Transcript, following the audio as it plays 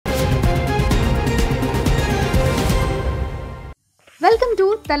Welcome to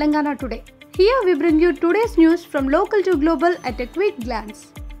Telangana Today. Here we bring you today's news from local to global at a quick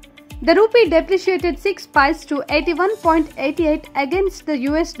glance. The rupee depreciated 6 paise to 81.88 against the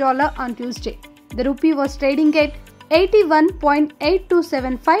US dollar on Tuesday. The rupee was trading at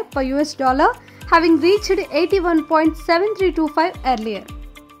 81.8275 per US dollar, having reached 81.7325 earlier.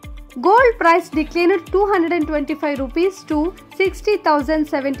 Gold price declined 225 rupees to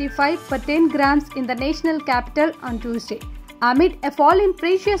 60,075 per 10 grams in the national capital on Tuesday, amid a fall in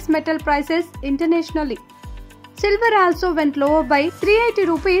precious metal prices internationally. Silver also went lower by 380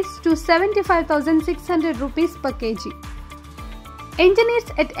 rupees to 75,600 rupees per kg. Engineers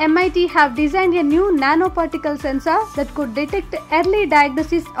at MIT have designed a new nanoparticle sensor that could detect early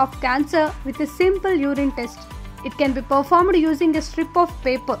diagnosis of cancer with a simple urine test. It can be performed using a strip of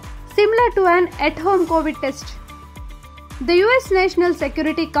paper, similar to an at-home COVID test. The US National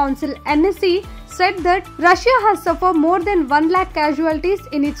Security Council (NSC) said that Russia has suffered more than 1 lakh casualties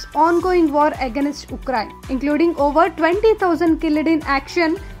in its ongoing war against Ukraine, including over 20,000 killed in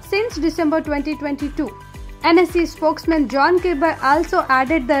action since December 2022. NSC spokesman John Kirby also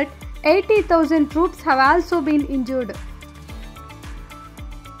added that 80,000 troops have also been injured.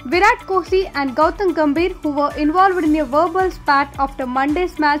 Virat and Gambhir, who were involved in a verbal spat after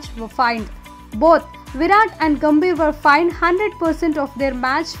Monday's match, were fined. Both Virat and Gambir were fined 100% of their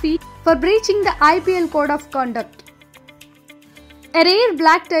match fee for breaching the IPL Code of Conduct. A rare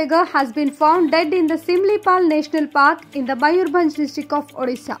black tiger has been found dead in the Simlipal National Park in the Mayurbhanj district of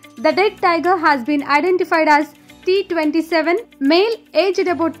Odisha. The dead tiger has been identified as T27, male aged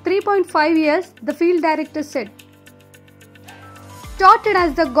about 3.5 years, the field director said. Touted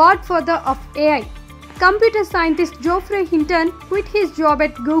as the godfather of AI, computer scientist Geoffrey Hinton quit his job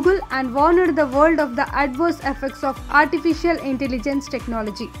at Google and warned the world of the adverse effects of artificial intelligence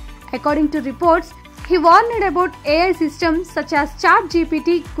technology. According to reports, he warned about AI systems such as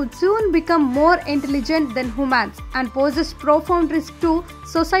ChatGPT could soon become more intelligent than humans and poses profound risk to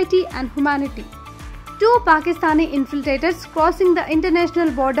society and humanity. 2 Pakistani infiltrators crossing the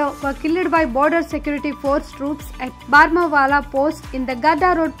international border were killed by Border Security Force troops at Barmawala Post in the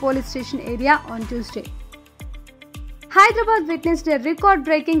Gadda Road police station area on Tuesday. Hyderabad witnessed a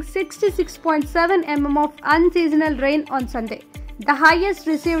record-breaking 66.7 mm of unseasonal rain on Sunday, the highest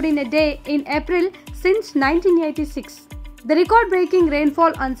received in a day in April since 1986. The record-breaking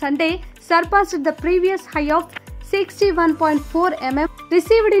rainfall on Sunday surpassed the previous high of 61.4 mm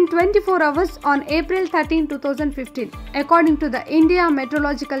received in 24 hours on April 13, 2015, according to the India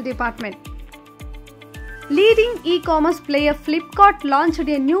Meteorological Department. Leading e-commerce player Flipkart launched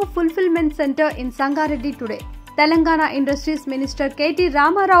a new fulfillment center in Sangareddy today. Telangana Industries Minister K.T.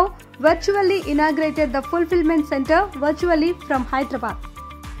 Ramarao virtually inaugurated the fulfillment center virtually from Hyderabad.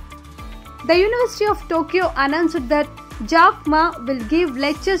 The University of Tokyo announced that Jack Ma will give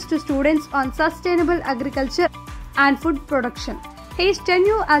lectures to students on sustainable agriculture and food production. His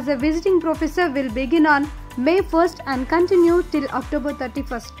tenure as a visiting professor will begin on May 1st and continue till October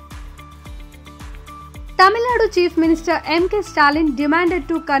 31st. Tamil Nadu Chief Minister M.K. Stalin demanded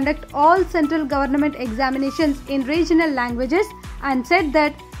to conduct all central government examinations in regional languages and said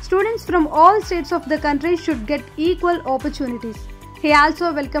that students from all states of the country should get equal opportunities. He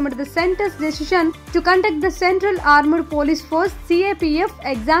also welcomed the centre's decision to conduct the Central Armed Police Force (CAPF)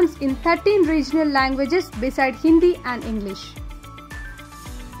 exams in 13 regional languages beside Hindi and English.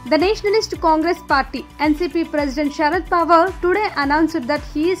 The Nationalist Congress Party (NCP) President Sharad Pawar today announced that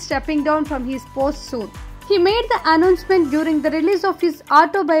he is stepping down from his post soon. He made the announcement during the release of his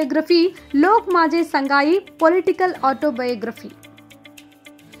autobiography Lok Maje Sangai, Political Autobiography.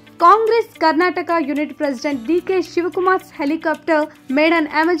 Congress Karnataka Unit President D.K. Shivakumar's helicopter made an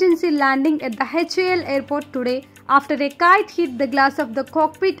emergency landing at the HAL airport today after a kite hit the glass of the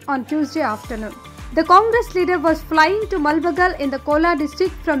cockpit on Tuesday afternoon. The Congress leader was flying to Malbagal in the Kolar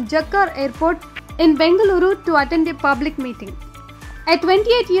district from Jakkar Airport in Bengaluru to attend a public meeting. A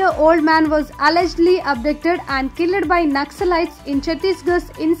 28-year-old man was allegedly abducted and killed by Naxalites in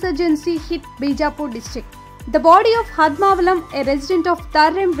Chhattisgarh's insurgency-hit Bijapur district. The body of Hadmavalam, a resident of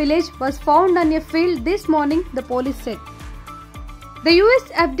Tarrem village, was found on a field this morning, the police said. The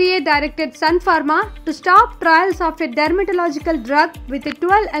US FDA directed Sun Pharma to stop trials of a dermatological drug with a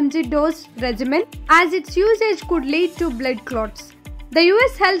 12 mg dose regimen as its usage could lead to blood clots. The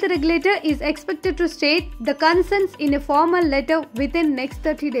US health regulator is expected to state the concerns in a formal letter within next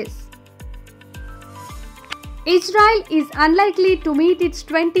 30 days. Israel is unlikely to meet its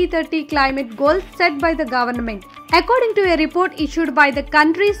 2030 climate goals set by the government, according to a report issued by the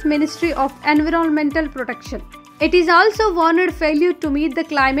country's Ministry of Environmental Protection. It is also warned failure to meet the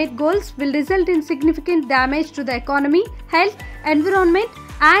climate goals will result in significant damage to the economy, health, environment,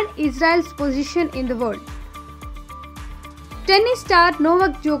 and Israel's position in the world. Tennis star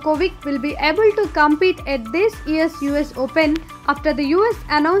Novak Djokovic will be able to compete at this year's US Open after the US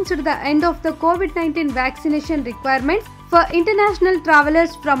announced the end of the COVID-19 vaccination requirements for international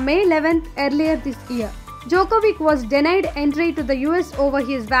travelers from May 11th earlier this year. Djokovic was denied entry to the US over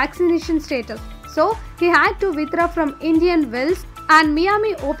his vaccination status, so he had to withdraw from Indian Wells and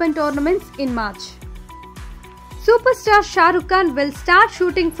Miami Open tournaments in March. Superstar Shah Rukh Khan will start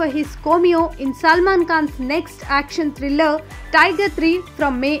shooting for his cameo in Salman Khan's next action thriller Tiger 3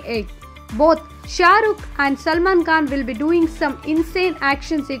 from May 8. Both Shah Rukh and Salman Khan will be doing some insane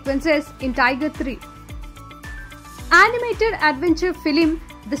action sequences in Tiger 3. Animated adventure film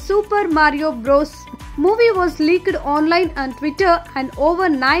The Super Mario Bros. Movie was leaked online on Twitter and over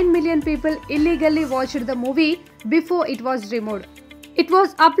 9 million people illegally watched the movie before it was removed. It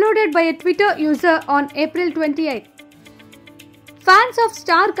was uploaded by a Twitter user on April 28. Fans of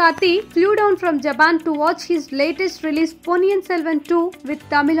star Karthi flew down from Japan to watch his latest release Ponniyin Selvan 2 with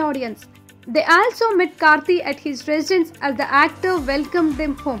Tamil audience. They also met Karthi at his residence as the actor welcomed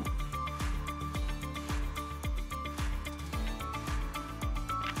them home.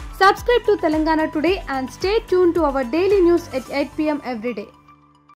 Subscribe to Telangana Today and stay tuned to our daily news at 8 p.m. every day.